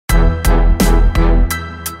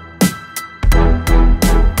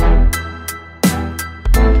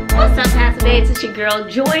babes, it's your girl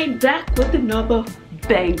Joy back with another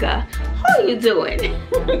banger. How are you doing?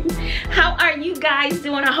 How are you guys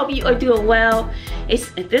doing? I hope you are doing well.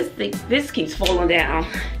 This keeps falling down.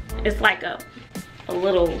 It's like a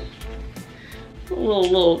little.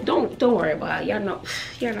 Don't worry about it. Y'all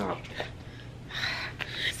know.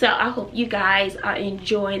 So I hope you guys are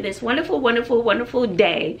enjoying this wonderful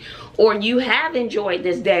day, or you have enjoyed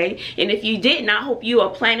this day. And if you didn't, I hope you are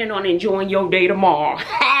planning on enjoying your day tomorrow.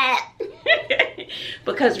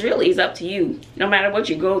 Because really it's up to you. No matter what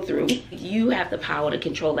you go through, you have the power to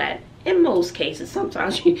control that. In most cases,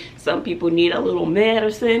 sometimes some people need a little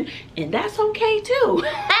medicine, and that's okay too.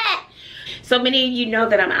 So many of you know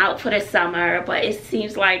that I'm out for the summer, but it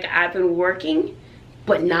seems like I've been working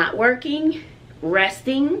but not working,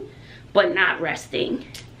 resting but not resting.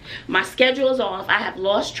 My schedule is off. I have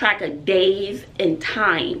lost track of days and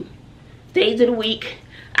time, days of the week.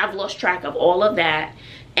 I've lost track of all of that,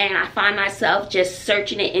 and I find myself just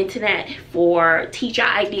searching the internet for teacher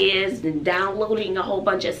ideas and downloading a whole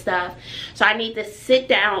bunch of stuff. So I need to sit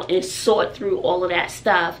down and sort through all of that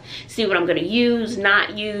stuff, see what I'm going to use,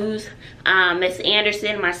 not use. Miss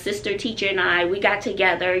Anderson, my sister teacher, and I, we got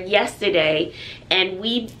together yesterday and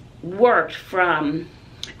we worked from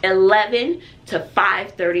 11 to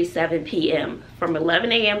 5:37 p.m. from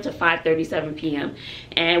 11 a.m. to 5:37 p.m.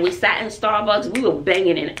 and we sat in Starbucks. We were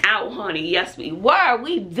banging it out, honey. Yes, we were.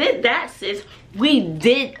 We did that, sis. We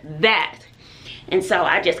did that. And so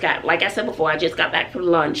I just got, like I said before, I just got back from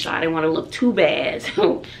lunch. So I didn't want to look too bad.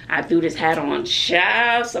 So I threw this hat on.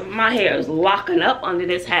 Child, some of my hair is locking up under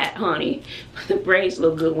this hat, honey. The braids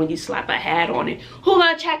look good when you slap a hat on it. Who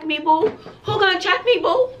gonna check me, boo? Who gonna check me,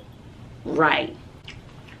 boo? Right.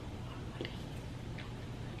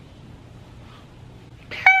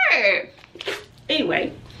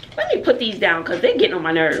 Anyway, let me put these down because they're getting on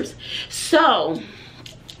my nerves. So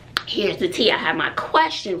here's the tea. I have my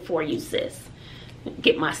question for you, sis.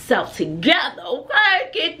 Get myself together,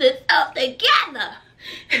 okay? Get this up together.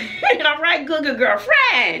 All right, good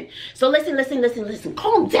girlfriend. So listen.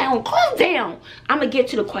 Calm down. I'm gonna get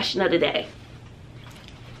to the question of the day.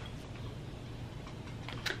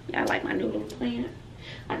 Yeah, I like my new little plant.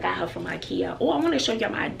 I got her from IKEA. Oh, I want to show you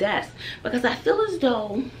my desk because I feel as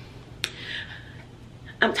though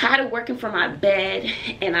I'm tired of working from my bed,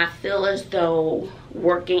 and I feel as though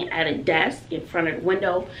working at a desk in front of the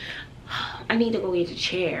window, I need to go get a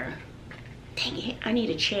chair. Dang it, I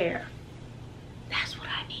need a chair. That's what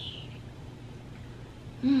I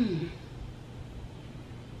need.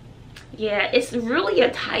 Yeah, it's really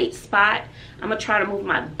a tight spot. I'm gonna try to move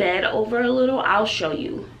my bed over a little. I'll show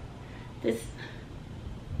you this.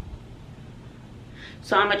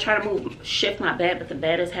 So I'm gonna try to shift my bed, but the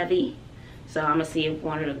bed is heavy. So I'm gonna see if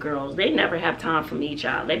one of the girls, they never have time for me,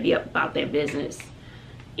 child. They be up about their business.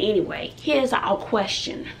 Anyway, here's our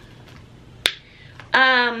question.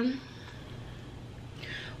 I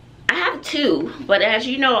have two, but as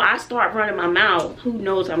you know, I start running my mouth. Who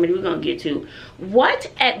knows how many we're gonna get to.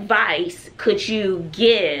 What advice could you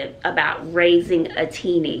give about raising a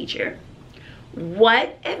teenager?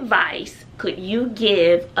 What advice could you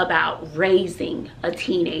give about raising a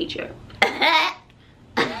teenager?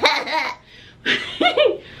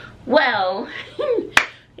 Well,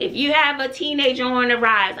 if you have a teenager on the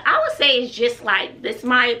rise, I would say it's just like, this is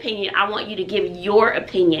my opinion. I want you to give your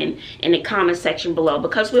opinion in the comment section below,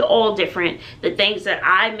 because we're all different. The things that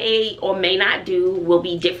I may or may not do will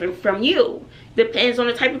be different from you. Depends on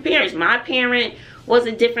the type of parents. My parent was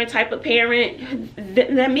a different type of parent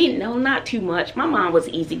than me. No, not too much. My mom was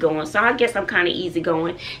easygoing, so I guess I'm kind of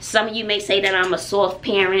easygoing. Some of you may say that I'm a soft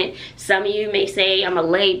parent. Some of you may say I'm a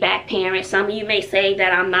laid-back parent. Some of you may say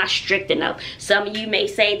that I'm not strict enough. Some of you may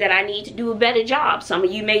say that I need to do a better job. Some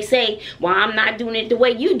of you may say, well, I'm not doing it the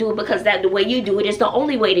way you do it, because the way you do it is the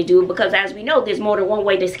only way to do it, because as we know, there's more than one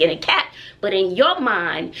way to skin a cat. But in your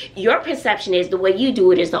mind, your perception is the way you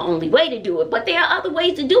do it is the only way to do it. But there are other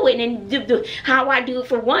ways to do it, and how I do it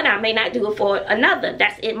for one, I may not do it for another.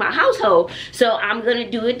 That's in my household. So I'm gonna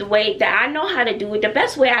do it the way that I know how to do it, the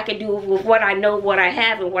best way I can do it with what I know, what I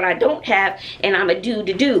have, and what I don't have, and I'm gonna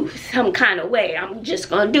do some kind of way. I'm just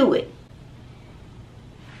gonna do it.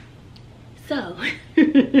 So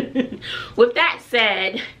with that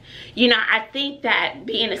said, you know, I think that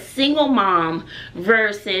being a single mom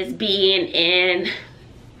versus being in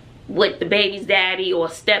with the baby's daddy or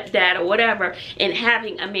stepdad or whatever and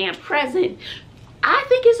having a man present, I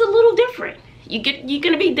think it's a little different. You're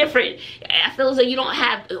gonna be different. I feel as though you don't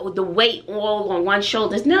have the weight all on one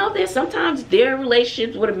shoulders. No, there's sometimes there are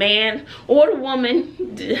relationships with a man or the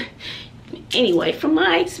woman. Anyway, from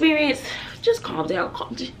my experience, just calm down.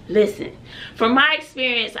 Listen, from my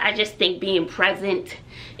experience, I just think being present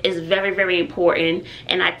is very, very important.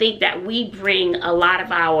 And I think that we bring a lot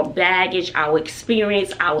of our baggage, our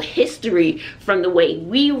experience, our history from the way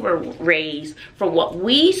we were raised, from what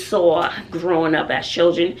we saw growing up as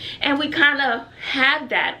children, and we kind of have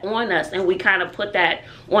that on us, and we kind of put that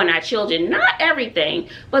on our children. Not everything,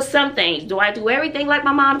 but some things. Do I do everything like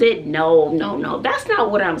my mom did? No, no, no. That's not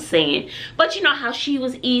what I'm saying. But you know how she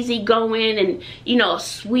was easygoing and, you know, a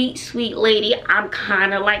sweet, sweet lady. I'm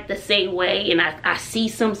kind of like the same way, and I see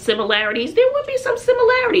some similarities. There would be some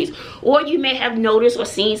similarities. Or you may have noticed or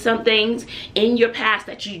seen some things in your past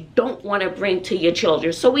that you don't want to bring to your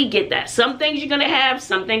children. So we get that. Some things you're going to have,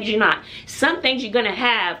 some things you're not. Some things you're going to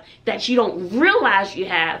have that you don't realize you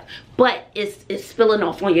have, but it's spilling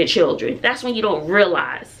off on your children. That's when you don't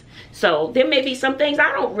realize. So there may be some things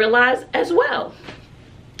I don't realize as well.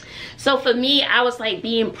 So for me, I was like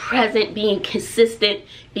being present, being consistent,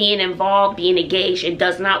 being involved, being engaged. It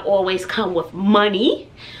does not always come with money.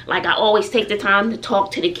 Like I always take the time to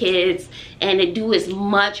talk to the kids and to do as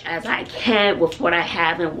much as I can with what I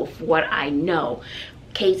have and with what I know.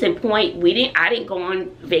 Case in point, I didn't go on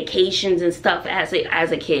vacations and stuff as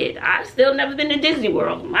a kid. I still never been to Disney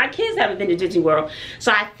World. My kids haven't been to Disney World.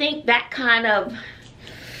 So I think that kind of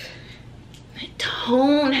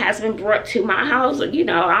tone has been brought to my house. You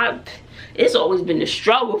know, it's always been a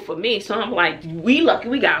struggle for me. So I'm like, we lucky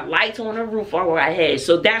we got lights on the roof over our heads.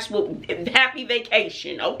 So that's what, happy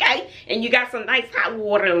vacation, okay? And you got some nice hot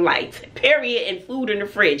water and lights, period, and food in the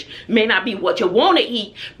fridge. May not be what you want to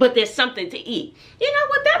eat, but there's something to eat. You know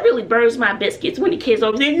what? That really burns my biscuits when the kids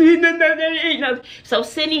always say, so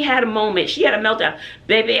Sydney had a moment. She had a meltdown.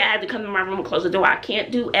 Baby, I had to come to my room and close the door. I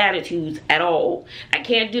can't do attitudes at all. I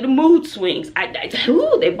can't do the mood swings.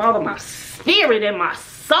 Ooh, they bother my spirit and my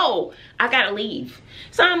soul. I gotta leave.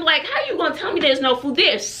 So I'm like, how you gonna tell me there's no food?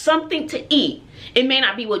 There's something to eat. It may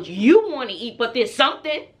not be what you want to eat, but there's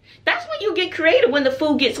something. That's when you get creative, when the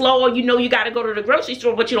food gets low, or you know you gotta go to the grocery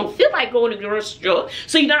store, but you don't feel like going to the grocery store.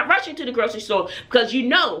 So you're not rushing to the grocery store because you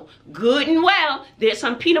know good and well there's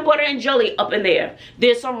some peanut butter and jelly up in there.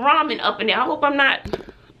 There's some ramen up in there. I hope I'm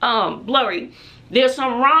not blurry. There's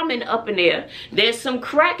some ramen up in there. There's some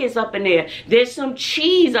crackers up in there. There's some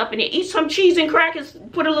cheese up in there. Eat some cheese and crackers.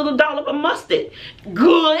 Put a little dollop of mustard.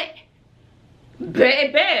 Good.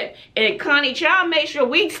 Bad, bad. And Connie Child made sure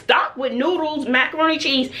we stock with noodles, macaroni,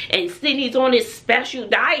 cheese, and Sydney's on this special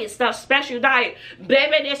diet stuff, special diet.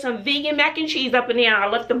 Baby, there's some vegan mac and cheese up in there. I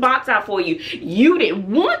left the box out for you. You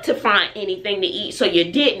didn't want to find anything to eat, so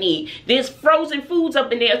you didn't eat. There's frozen foods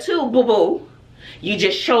up in there too, boo-boo. You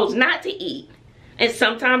just chose not to eat. And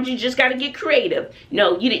sometimes you just got to get creative.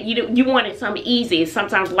 No, you wanted something easy. And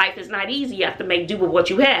sometimes life is not easy. You have to make do with what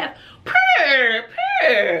you have. Purr,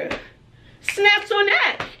 purr. Snaps on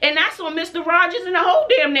that. And that's on Mr. Rogers and the whole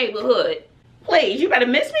damn neighborhood. Please, you better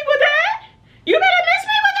miss me with that. You better miss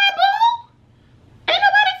me with that, boo. Ain't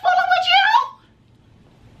nobody fooling with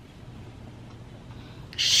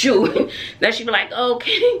you. Shoot. Then she be like,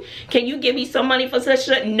 okay, can you give me some money for such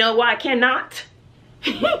a... No, I cannot.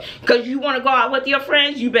 Because you want to go out with your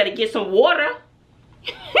friends, you better get some water.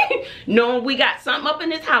 Knowing we got something up in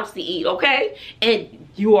this house to eat, okay? And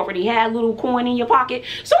you already had a little coin in your pocket.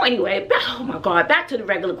 So anyway, oh my God, back to the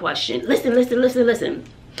regular question. Listen, listen, listen, listen.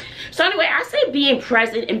 So anyway, I say being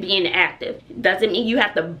present and being active. Doesn't mean you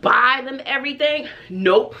have to buy them everything.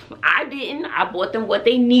 Nope, I didn't. I bought them what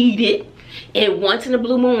they needed. And once in a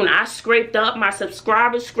blue moon, I scraped up, my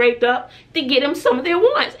subscribers scraped up to get them some of their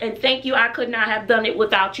wants. And thank you, I could not have done it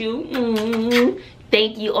without you.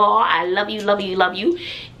 Thank you all. I love you, love you, love you.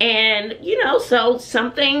 And, you know, so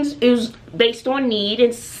some things is based on need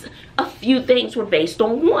and a few things were based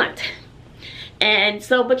on want. And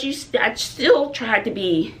so, but I still tried to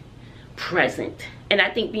be present. And I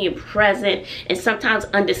think being present and sometimes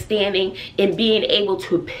understanding and being able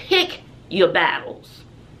to pick your battles.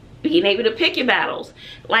 Being able to pick your battles.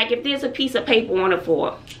 Like if there's a piece of paper on the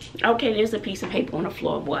floor. Okay, there's a piece of paper on the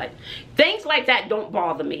floor. What? Things like that don't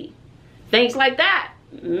bother me. Things like that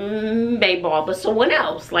may bother someone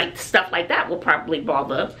else. Like stuff like that will probably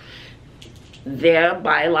bother their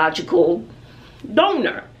biological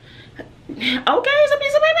donor. Okay, it's a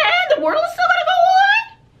piece of paper and the world is still gonna go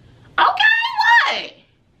on. Okay, what?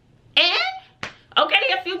 And?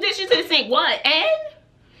 Okay, a few dishes in the sink. What? And?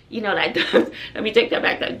 You know that does, let me take that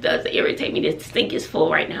back, that does irritate me. The sink is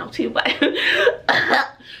full right now too,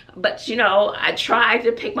 but you know, I try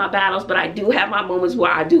to pick my battles, but I do have my moments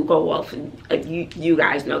where I do go off, and you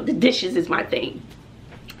guys know the dishes is my thing.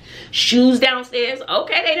 Shoes downstairs.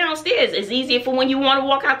 Okay, they downstairs. It's easier for when you want to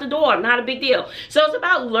walk out the door. Not a big deal. So it's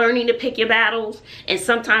about learning to pick your battles. And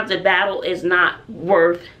sometimes the battle is not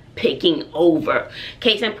worth picking over.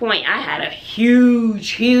 Case in point, I had a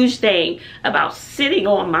huge thing about sitting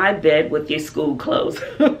on my bed with your school clothes.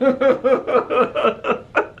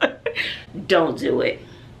 Don't do it.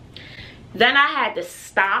 Then I had to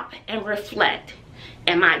stop and reflect.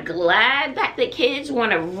 Am I glad that the kids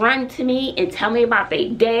want to run to me and tell me about their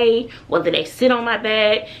day, whether they sit on my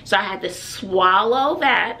bed? So I had to swallow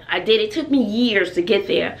that. I did. It took me years to get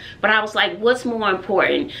there. But I was like, what's more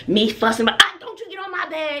important? Me fussing about, don't you get on my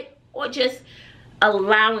bed? Or just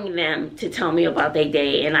allowing them to tell me about their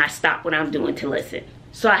day, and I stop what I'm doing to listen.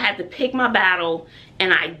 So I had to pick my battle,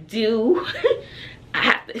 and I do. I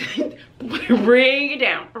have to bring it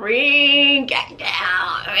down, bring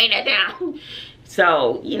it down.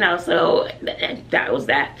 So, you know, so that was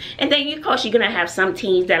that. And then, of course, you're going to have some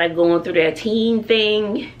teens that are going through their teen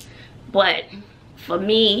thing. But for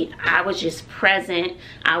me, I was just present.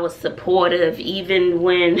 I was supportive, even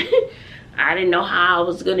when I didn't know how I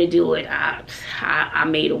was going to do it. I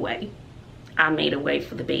made a way. I made a way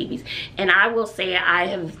for the babies. And I will say I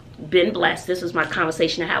have been blessed. This was my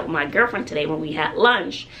conversation I had with my girlfriend today when we had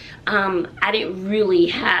lunch. I didn't really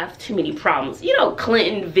have too many problems. You know,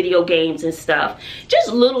 Clinton video games and stuff. Just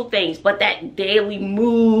little things. But that daily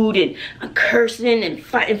mood and cursing and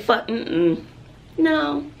fighting.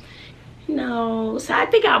 No. So I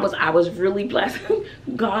think I was really blessed.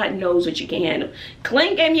 God knows what you can handle.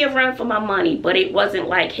 Clint gave me a run for my money, but it wasn't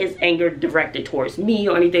like his anger directed towards me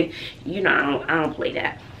or anything. You know, I don't play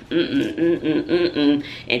that. And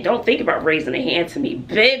don't think about raising a hand to me,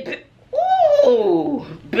 baby. Ooh,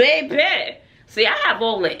 baby. See, I have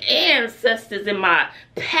all the ancestors in my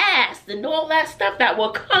past and all that stuff that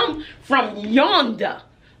will come from yonder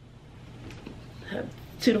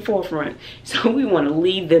to the forefront. So we want to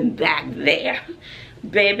leave them back there.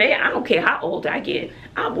 Baby, I don't care how old I get.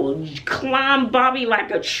 I will climb Bobby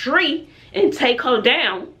like a tree and take her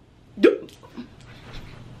down.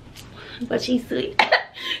 But she's sweet.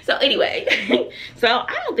 So anyway, so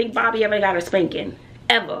I don't think Bobby ever got a spanking.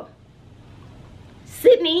 Ever.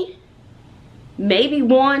 Sydney, maybe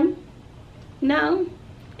one. No.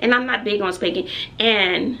 And I'm not big on spanking.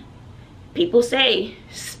 And people say,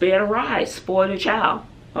 spare the rod, spoil the child.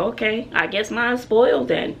 Okay, I guess mine's spoiled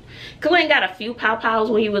then. Clint got a few pow-pows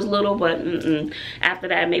when he was little, but after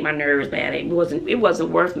that it made my nerves bad. It wasn't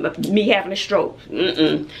worth me having a stroke.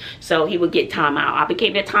 So he would get timeout. I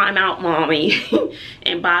became the timeout mommy.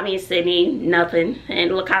 And Bobby and Sydney, nothing.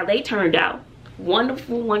 And look how they turned out.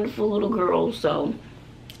 Wonderful, wonderful little girls. So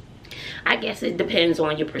I guess it depends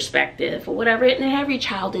on your perspective or whatever. And every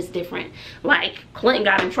child is different. Like, Clint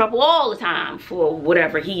got in trouble all the time for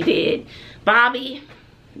whatever he did. Bobby,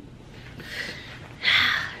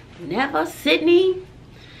 never. Sydney,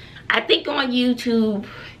 I think on YouTube,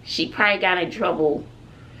 she probably got in trouble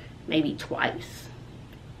maybe twice.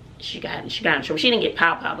 She got in trouble. She didn't get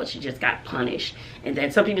pow-pow, but she just got punished. And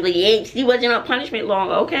then some people like, yeah, she wasn't on punishment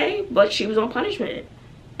long. Okay, but she was on punishment.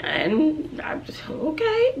 And I just,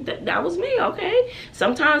 okay, that was me. Okay,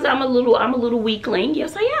 sometimes I'm a little weakling.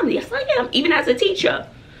 Yes I am, even as a teacher.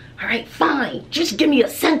 All right, fine, just give me a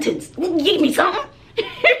sentence. Give me something.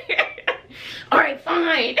 All right,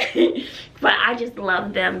 fine. But I just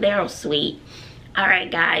love them. They're sweet. All right,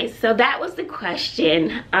 guys, so that was the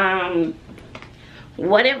question.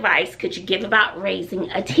 What advice could you give about raising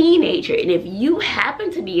a teenager? And if you happen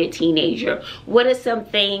to be a teenager, what are some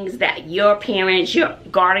things that your parents, your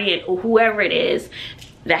guardian, or whoever it is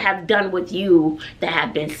that have done with you that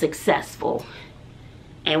have been successful?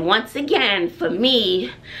 And once again, for me,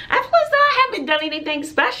 I feel as though I haven't done anything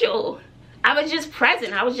special. I was just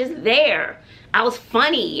present. I was just there. I was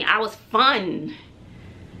funny. I was fun.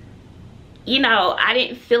 You know, I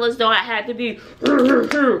didn't feel as though I had to be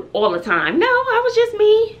all the time. No, I was just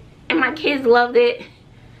me. And my kids loved it.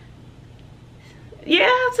 Yeah,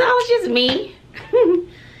 so I was just me.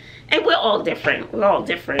 And we're all different. We're all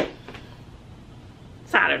different.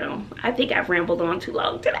 So I don't know. I think I've rambled on too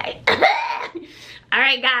long today.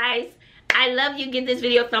 Alright, guys. I love you. Give this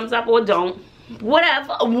video a thumbs up or don't.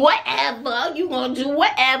 Whatever. You gonna do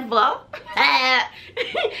whatever. I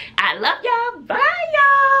love y'all. Bye,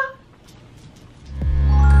 y'all.